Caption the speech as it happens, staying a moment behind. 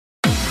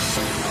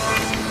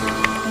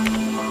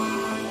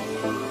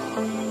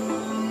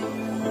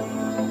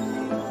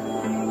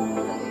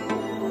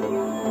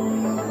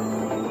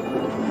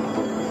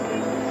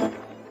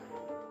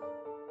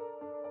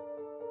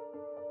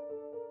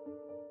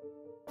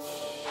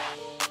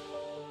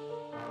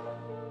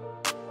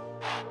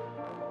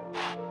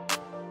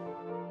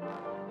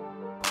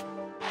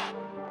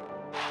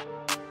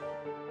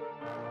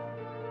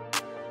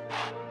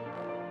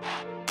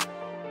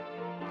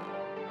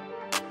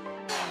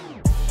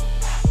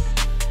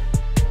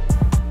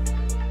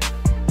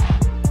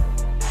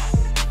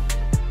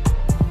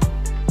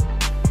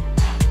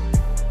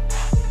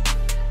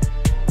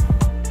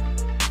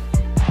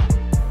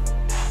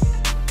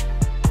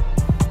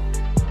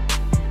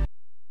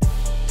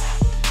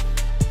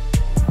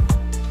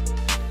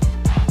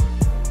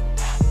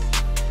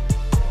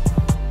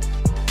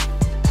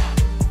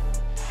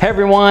Hey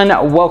everyone,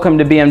 welcome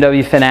to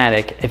BMW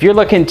Fanatic. If you're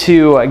looking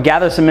to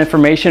gather some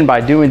information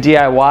by doing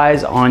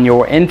DIYs on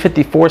your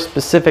N54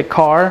 specific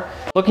car,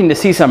 looking to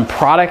see some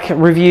product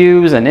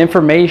reviews and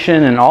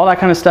information and all that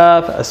kind of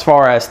stuff as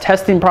far as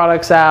testing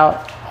products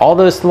out, all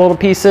those little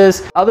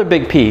pieces. Other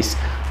big piece,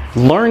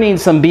 learning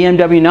some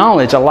BMW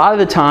knowledge. A lot of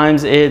the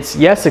times it's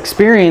yes,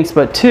 experience,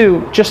 but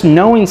two, just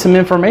knowing some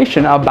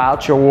information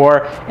about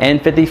your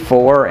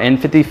N54,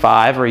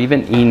 N55, or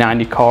even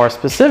E90 car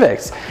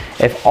specifics.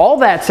 If all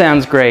that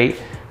sounds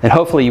great, then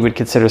hopefully you would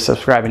consider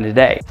subscribing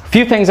today. A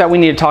few things that we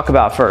need to talk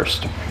about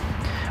first.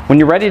 When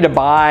you're ready to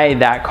buy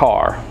that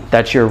car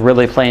that you're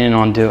really planning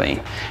on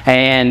doing,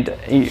 and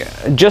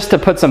just to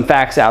put some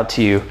facts out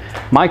to you,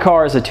 my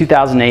car is a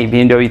 2008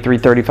 BMW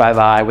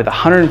 335i with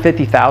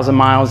 150,000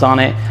 miles on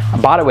it. I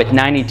bought it with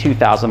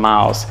 92,000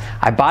 miles.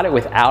 I bought it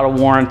without a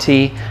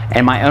warranty,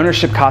 and my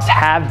ownership costs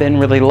have been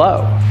really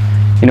low.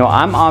 You know,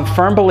 I'm a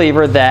firm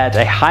believer that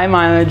a high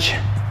mileage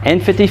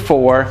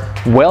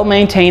N54, well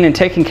maintained and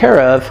taken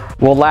care of,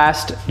 will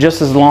last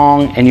just as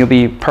long and you'll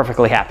be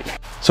perfectly happy.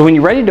 So when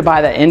you're ready to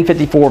buy that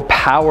N54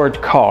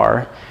 powered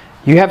car,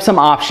 you have some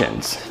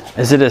options.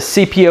 Is it a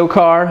CPO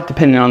car,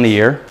 depending on the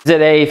year? Is it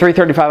a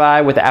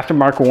 335i with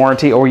aftermarket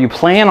warranty, or you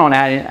plan on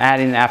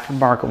adding an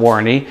aftermarket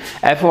warranty?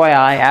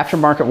 FYI,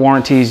 aftermarket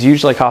warranties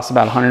usually cost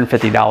about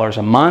 $150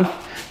 a month.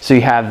 So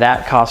you have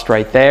that cost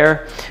right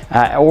there,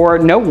 or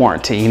no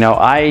warranty. You know,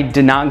 I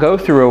did not go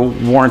through a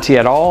warranty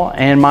at all,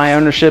 and my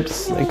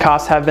ownership's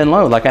costs have been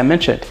low, like I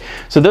mentioned.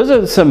 So those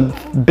are some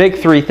big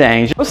three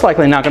things. You're most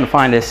likely not going to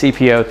find a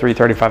CPO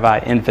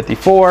 335i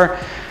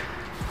N54,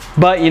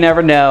 but you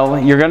never know.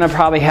 You're going to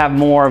probably have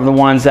more of the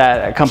ones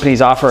that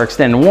companies offer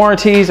extended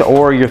warranties,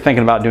 or you're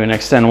thinking about doing an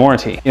extended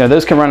warranty. You know,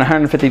 those can run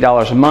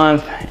 $150 a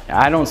month.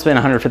 I don't spend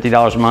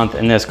 $150 a month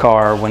in this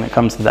car when it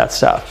comes to that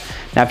stuff.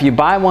 Now, if you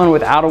buy one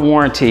without a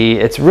warranty,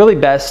 it's really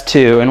best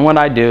to, and what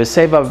I do is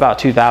save up about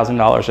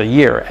 $2,000 a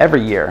year,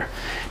 every year.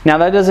 Now,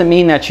 that doesn't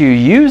mean that you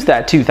use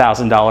that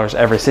 $2,000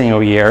 every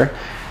single year.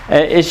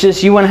 It's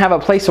just you want to have a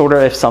place order.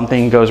 If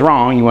something goes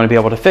wrong, you want to be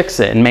able to fix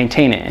it and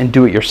maintain it and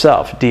do it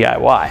yourself,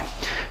 DIY.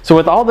 So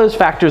with all those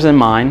factors in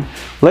mind,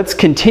 let's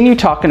continue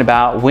talking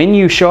about when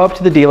you show up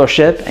to the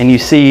dealership and you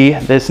see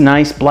this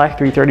nice black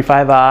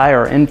 335i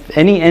or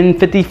any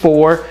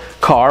N54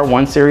 car,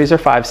 1 Series or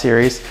 5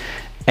 Series,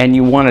 and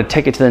you want to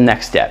take it to the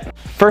next step.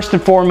 First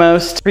and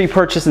foremost,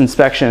 pre-purchase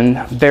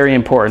inspection, very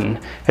important.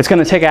 It's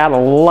going to take out a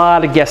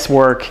lot of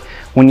guesswork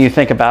when you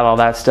think about all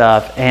that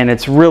stuff, and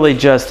it's really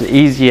just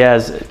easy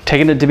as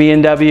taking it to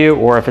BMW,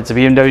 or if it's a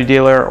BMW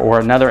dealer or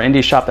another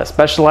indie shop that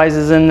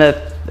specializes in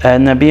the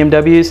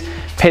BMWs,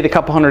 pay the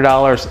couple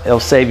 $100, it'll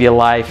save you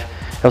life,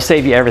 it'll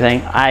save you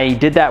everything. I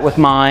did that with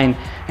mine,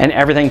 and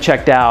everything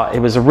checked out. It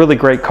was a really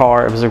great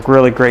car, it was a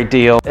really great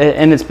deal,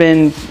 and it's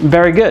been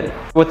very good.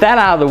 With that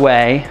out of the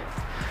way,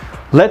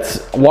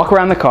 let's walk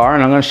around the car,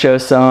 and I'm going to show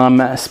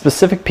some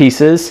specific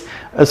pieces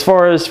as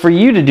far as for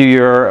you to do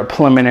your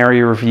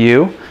preliminary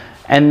review,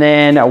 and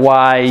then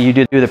why you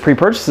do the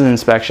pre-purchase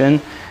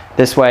inspection.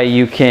 This way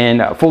you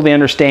can fully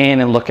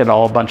understand and look at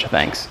a bunch of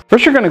things.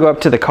 First, you're going to go up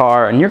to the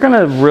car and you're going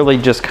to really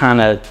just kind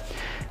of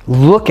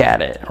look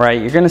at it, right?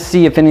 You're going to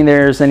see if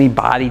there's any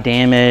body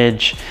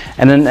damage,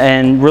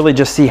 and really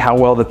just see how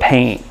well the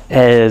paint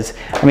is.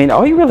 I mean,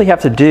 all you really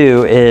have to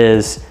do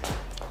is,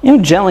 you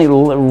know, gently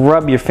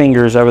rub your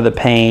fingers over the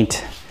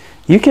paint.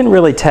 You can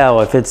really tell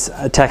if it's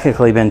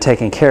technically been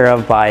taken care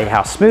of by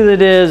how smooth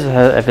it is,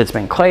 if it's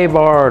been clay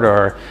barred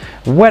or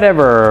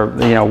whatever,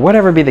 you know,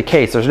 whatever be the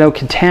case. There's no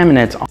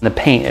contaminants on the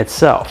paint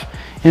itself,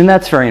 and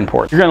that's very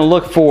important. You're going to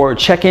look for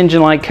check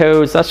engine light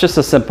codes. That's just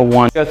a simple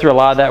one. Go through a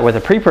lot of that with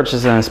a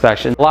pre-purchase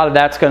inspection. A lot of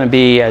that's going to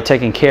be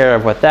taken care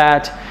of with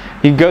that.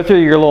 You can go through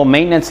your little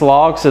maintenance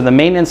log. So the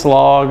maintenance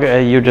log,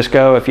 you just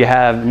go, if you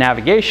have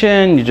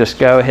navigation, you just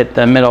go hit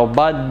the middle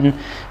button.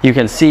 You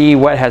can see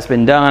what has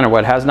been done or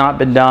what has not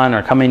been done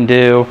or coming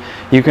due.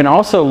 You can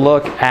also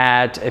look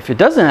at, if it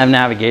doesn't have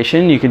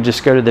navigation, you can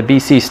just go to the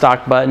BC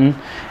stock button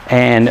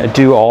and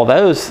do all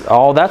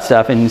that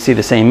stuff, and you see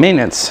the same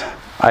maintenance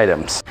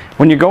items.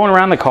 When you're going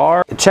around the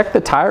car, check the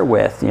tire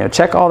width, you know,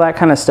 check all that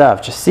kind of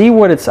stuff. Just see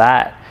what it's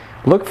at.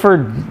 Look for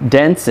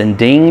dents and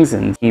dings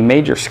and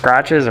major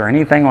scratches or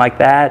anything like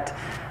that,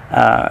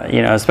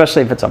 you know,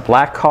 especially if it's a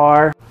black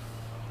car.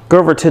 Go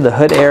over to the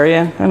hood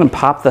area and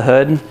pop the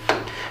hood.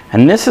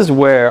 And this is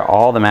where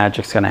all the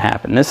magic's going to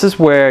happen. This is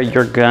where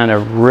you're going to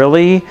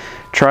really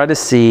try to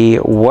see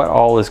what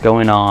all is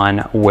going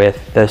on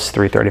with this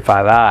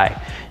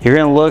 335i. You're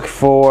going to look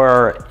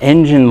for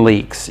engine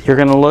leaks. You're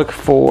going to look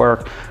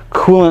for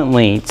coolant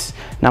leaks.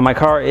 Now, my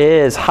car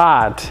is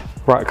hot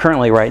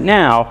currently right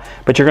now,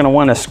 but you're going to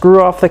want to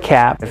screw off the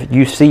cap. If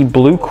you see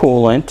blue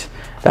coolant,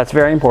 that's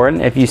very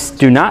important. If you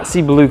do not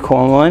see blue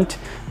coolant,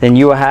 then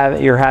you're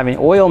having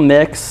oil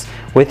mix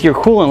with your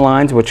coolant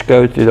lines, which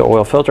go through the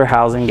oil filter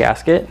housing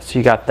gasket. So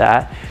you got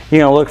that. You're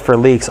going to look for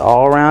leaks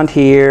all around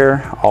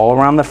here, all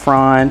around the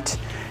front.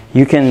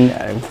 You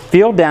can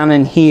feel down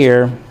in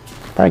here,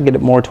 probably get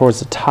it more towards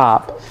the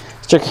top.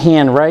 Stick your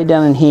hand right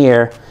down in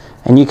here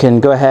and you can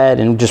go ahead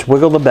and just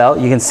wiggle the belt.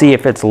 You can see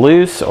if it's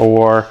loose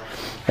or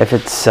if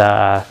it's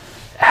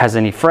has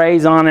any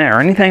frays on it or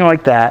anything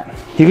like that.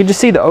 You can just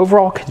see the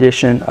overall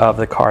condition of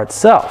the car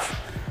itself.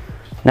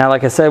 Now,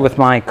 like I said, with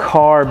my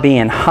car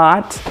being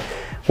hot,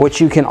 what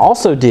you can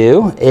also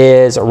do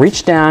is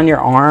reach down your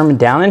arm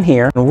down in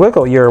here and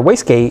wiggle your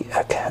wastegate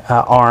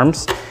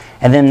arms,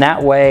 and then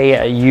that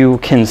way you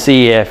can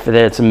see if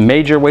it's a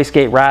major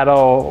wastegate rattle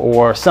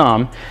or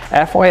some.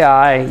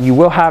 FYI, you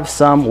will have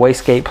some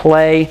wastegate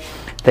play.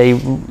 They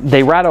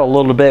rattle a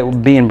little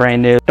bit being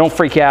brand new. Don't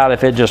freak out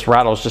if it just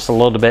rattles just a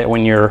little bit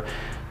when you're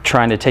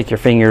trying to take your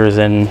fingers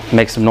and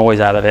make some noise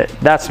out of it.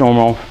 That's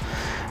normal.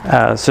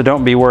 So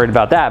don't be worried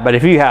about that. But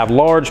if you have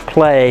large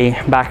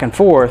play back and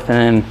forth,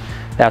 then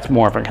that's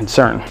more of a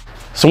concern.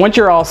 So once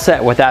you're all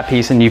set with that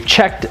piece and you've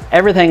checked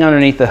everything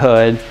underneath the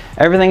hood,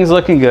 everything's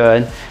looking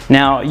good.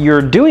 Now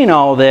you're doing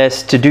all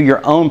this to do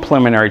your own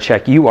preliminary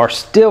check. You are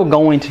still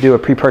going to do a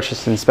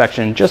pre-purchase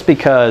inspection, just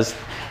because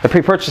the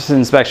pre-purchase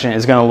inspection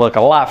is going to look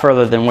a lot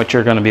further than what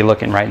you're going to be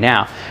looking right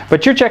now.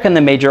 But you're checking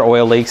the major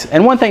oil leaks.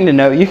 And one thing to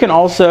note, you can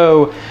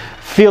also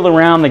feel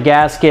around the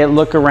gasket,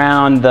 look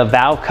around the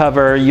valve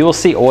cover. You will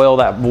see oil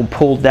that will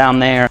pull down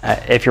there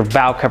if your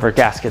valve cover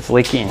gasket's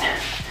leaking.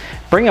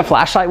 Bring a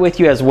flashlight with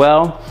you as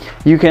well.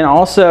 You can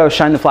also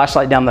shine the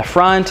flashlight down the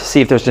front,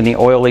 see if there's any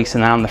oil leaks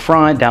down the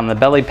front, down the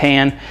belly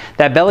pan.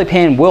 That belly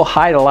pan will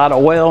hide a lot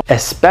of oil,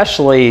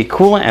 especially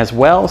coolant as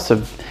well. So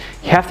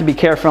you have to be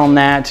careful on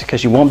that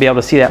because you won't be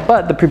able to see that.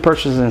 But the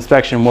pre-purchase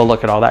inspection will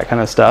look at all that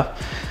kind of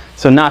stuff.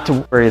 So not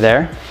to worry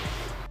there.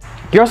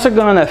 You're also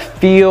going to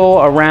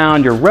feel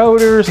around your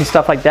rotors and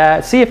stuff like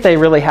that. See if they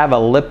really have a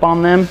lip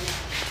on them.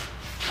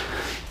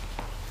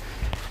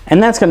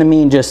 And that's going to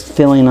mean just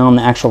feeling on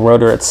the actual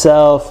rotor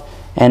itself,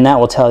 and that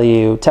will tell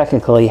you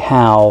technically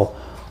how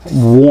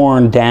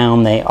worn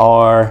down they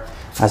are.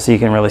 So you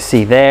can really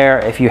see there.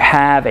 If you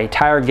have a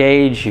tire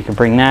gauge, you can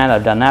bring that.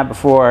 I've done that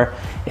before.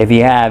 If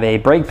you have a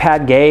brake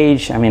pad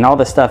gauge, I mean, all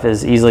this stuff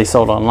is easily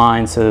sold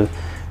online, so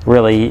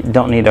really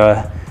don't need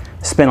to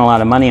spend a lot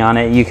of money on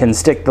it. You can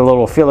stick the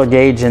little feeler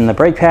gauge in the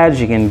brake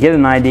pads. You can get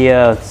an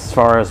idea as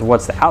far as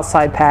what's the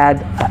outside pad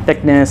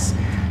thickness,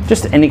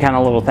 just any kind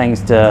of little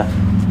things to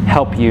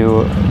help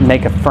you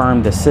make a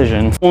firm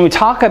decision. When we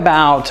talk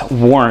about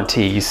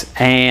warranties,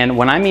 and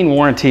when I mean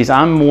warranties,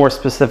 I'm more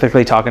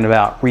specifically talking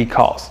about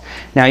recalls.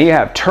 Now you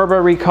have turbo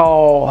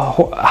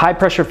recall, high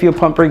pressure fuel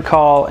pump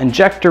recall,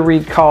 injector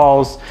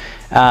recalls,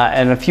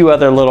 and a few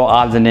other little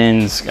odds and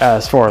ends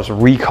as far as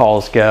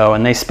recalls go,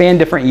 and they span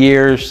different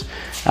years,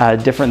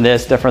 different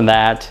this, different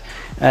that.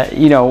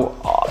 You know,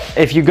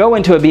 if you go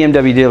into a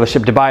BMW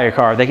dealership to buy a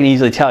car, they can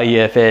easily tell you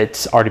if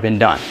it's already been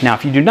done. Now,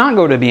 if you do not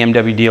go to a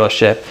BMW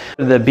dealership,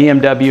 the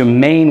BMW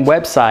main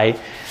website,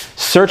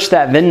 search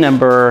that VIN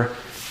number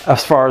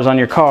as far as on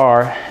your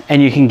car, and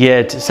you can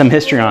get some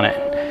history on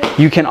it.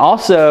 You can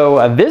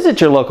also visit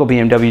your local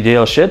BMW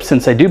dealership,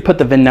 since they do put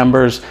the VIN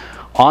numbers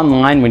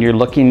online when you're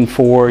looking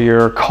for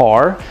your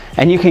car,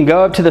 and you can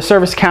go up to the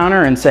service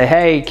counter and say,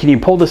 hey, can you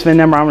pull this VIN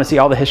number? I want to see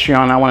all the history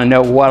on it. I want to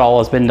know what all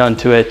has been done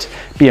to it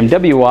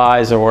BMW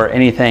wise, or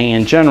anything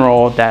in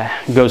general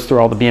that goes through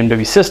all the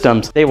BMW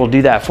systems. They will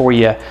do that for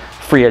you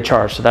free of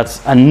charge. So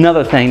that's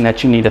another thing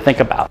that you need to think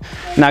about.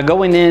 Now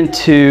going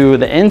into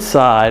the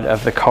inside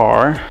of the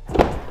car,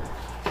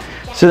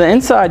 so the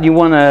inside, you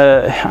want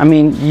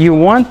to, you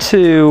want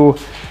to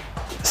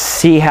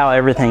see how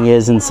everything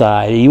is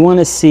inside. You want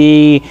to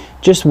see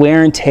just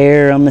wear and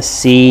tear on the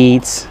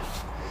seats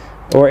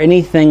or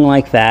anything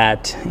like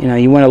that. You know,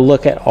 you want to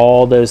look at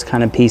all those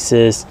kind of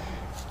pieces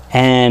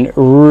and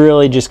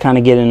really just kind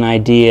of get an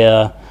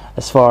idea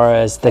as far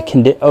as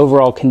the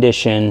overall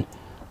condition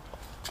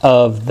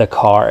of the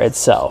car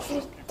itself.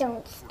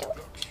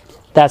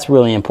 That's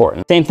really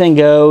important. Same thing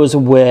goes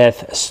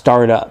with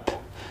startup.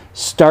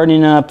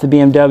 Starting up the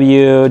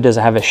BMW, does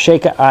it have a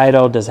shake at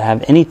idle? Does it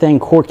have anything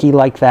quirky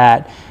like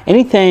that?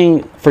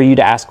 Anything for you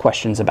to ask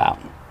questions about.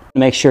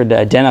 Make sure to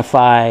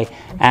identify,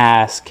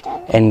 ask,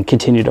 and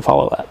continue to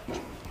follow up.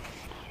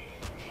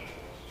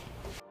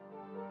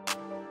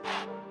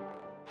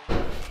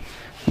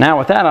 Now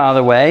with that out of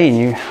the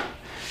way,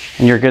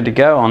 and you're good to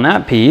go on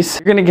that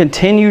piece, you're going to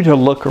continue to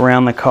look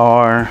around the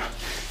car,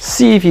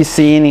 see if you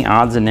see any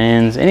odds and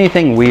ends,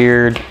 anything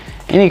weird,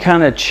 any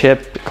kind of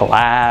chipped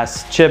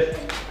glass, chip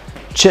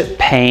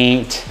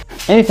paint,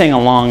 anything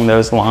along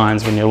those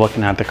lines when you're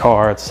looking at the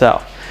car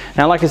itself.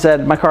 Now, like I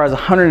said, my car has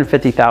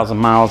 150,000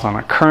 miles on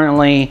it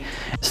currently.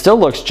 It still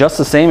looks just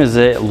the same as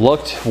it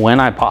looked when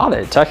I bought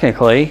it,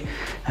 technically.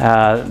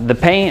 The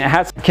paint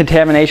has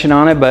contamination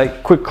on it,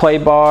 but quick clay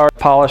bar,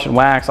 polish and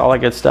wax, all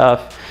that good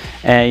stuff.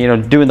 And, you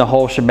know, doing the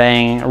whole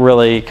shebang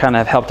really kind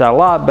of helped out a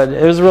lot, but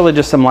it was really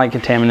just some light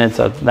contaminants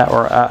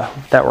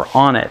that were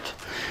on it.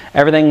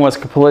 Everything was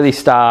completely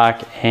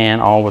stock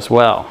and all was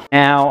well.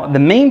 Now, the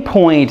main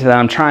point that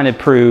I'm trying to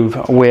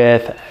prove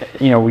with,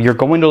 you're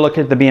going to look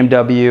at the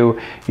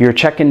BMW, you're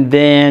checking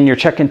VIN, you're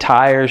checking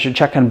tires, you're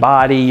checking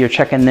body, you're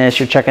checking this,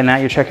 you're checking that,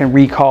 you're checking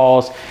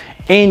recalls,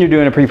 and you're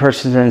doing a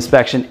pre-purchase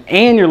inspection,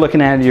 and you're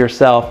looking at it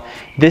yourself.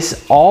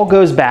 This all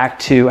goes back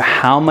to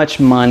how much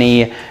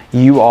money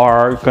you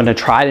are going to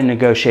try to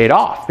negotiate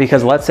off.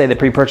 Because let's say the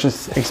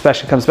pre-purchase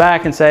inspection comes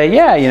back and say,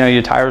 yeah,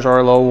 your tires are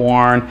a little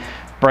worn,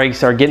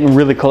 brakes are getting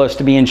really close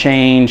to being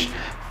changed,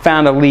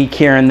 found a leak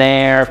here and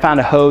there, found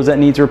a hose that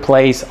needs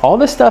replaced. All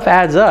this stuff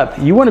adds up.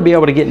 You want to be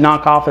able to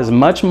knock off as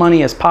much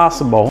money as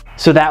possible,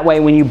 so that way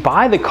when you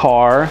buy the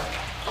car,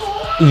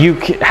 you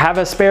have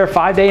a spare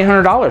 $500 to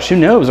 $800, who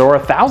knows, or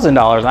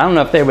 $1,000. I don't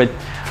know if they would,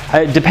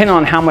 depending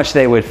on how much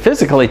they would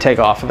physically take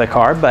off of the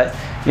car, but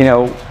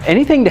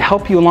anything to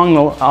help you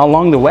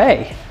along the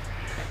way.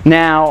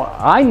 Now,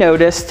 I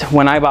noticed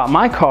when I bought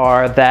my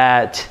car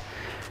that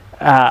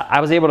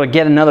I was able to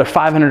get another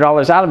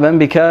 $500 out of them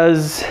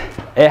because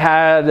it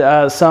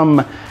had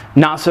some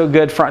not so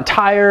good front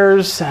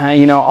tires,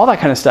 all that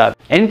kind of stuff.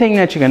 Anything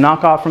that you can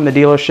knock off from the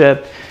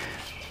dealership,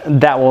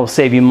 that will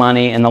save you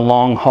money in the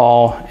long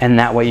haul, and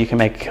that way you can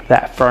make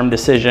that firm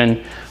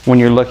decision when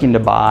you're looking to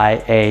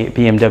buy a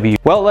BMW.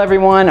 Well,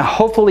 everyone,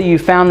 hopefully you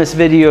found this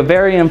video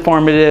very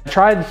informative. I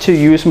tried to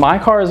use my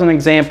car as an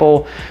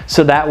example,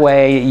 so that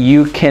way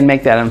you can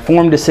make that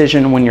informed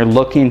decision when you're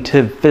looking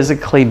to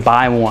physically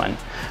buy one.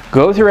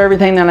 Go through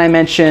everything that I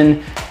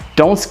mentioned.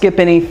 Don't skip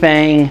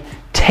anything.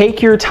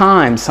 Take your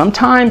time.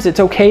 Sometimes it's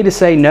okay to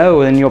say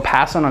no and you'll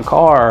pass on a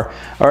car,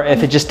 or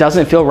if it just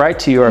doesn't feel right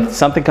to you, or if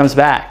something comes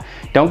back.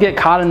 Don't get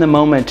caught in the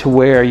moment to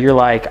where you're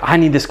like, I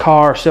need this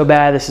car so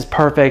bad, this is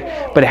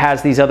perfect, but it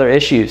has these other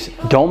issues.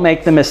 Don't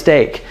make the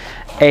mistake.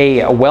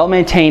 A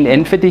well-maintained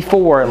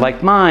N54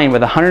 like mine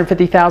with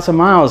 150,000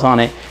 miles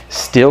on it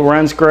still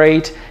runs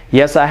great.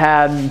 Yes, I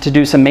had to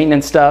do some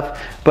maintenance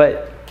stuff,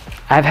 but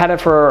I've had it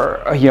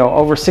for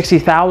over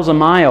 60,000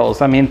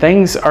 miles. I mean,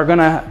 things are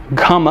gonna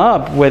come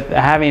up with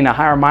having a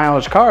higher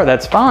mileage car,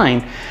 that's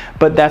fine,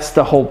 but that's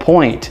the whole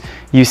point.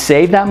 You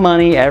save that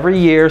money every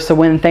year, so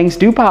when things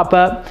do pop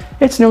up,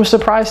 it's no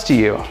surprise to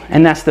you,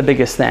 and that's the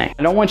biggest thing.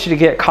 I don't want you to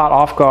get caught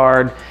off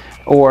guard,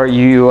 or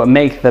you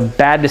make the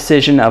bad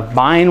decision of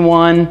buying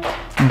one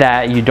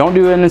that you don't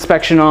do an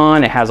inspection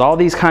on, it has all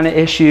these kind of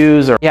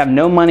issues, or you have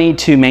no money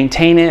to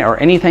maintain it or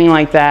anything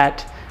like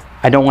that.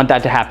 I don't want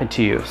that to happen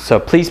to you. So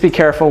please be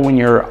careful when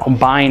you're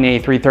buying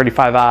a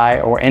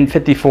 335i or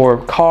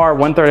N54 car,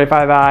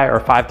 135i or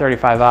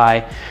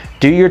 535i.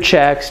 Do your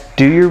checks,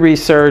 do your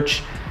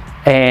research,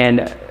 and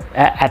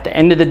at the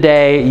end of the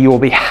day, you will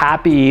be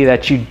happy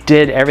that you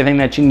did everything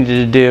that you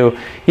needed to do.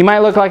 You might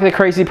look like the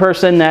crazy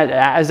person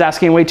that is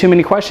asking way too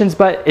many questions,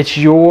 but it's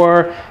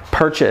your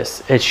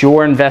purchase, it's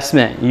your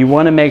investment. You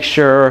want to make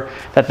sure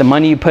that the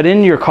money you put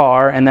in your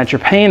car and that you're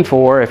paying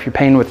for, if you're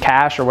paying with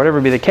cash or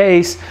whatever be the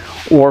case,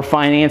 or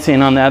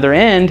financing on the other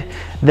end,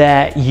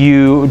 that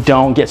you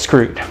don't get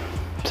screwed.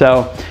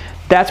 So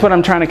that's what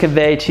I'm trying to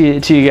convey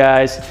to you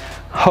guys.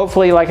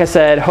 Hopefully, like I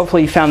said,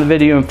 hopefully you found the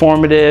video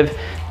informative.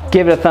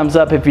 Give it a thumbs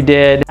up if you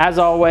did. As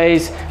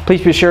always,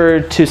 please be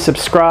sure to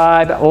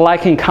subscribe,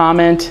 like, and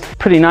comment.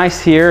 Pretty nice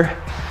here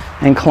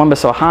in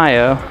Columbus,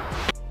 Ohio.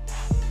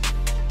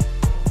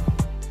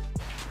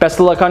 Best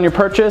of luck on your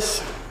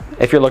purchase.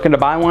 If you're looking to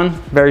buy one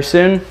very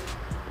soon,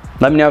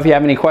 let me know if you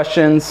have any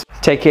questions.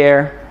 Take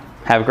care.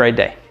 Have a great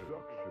day.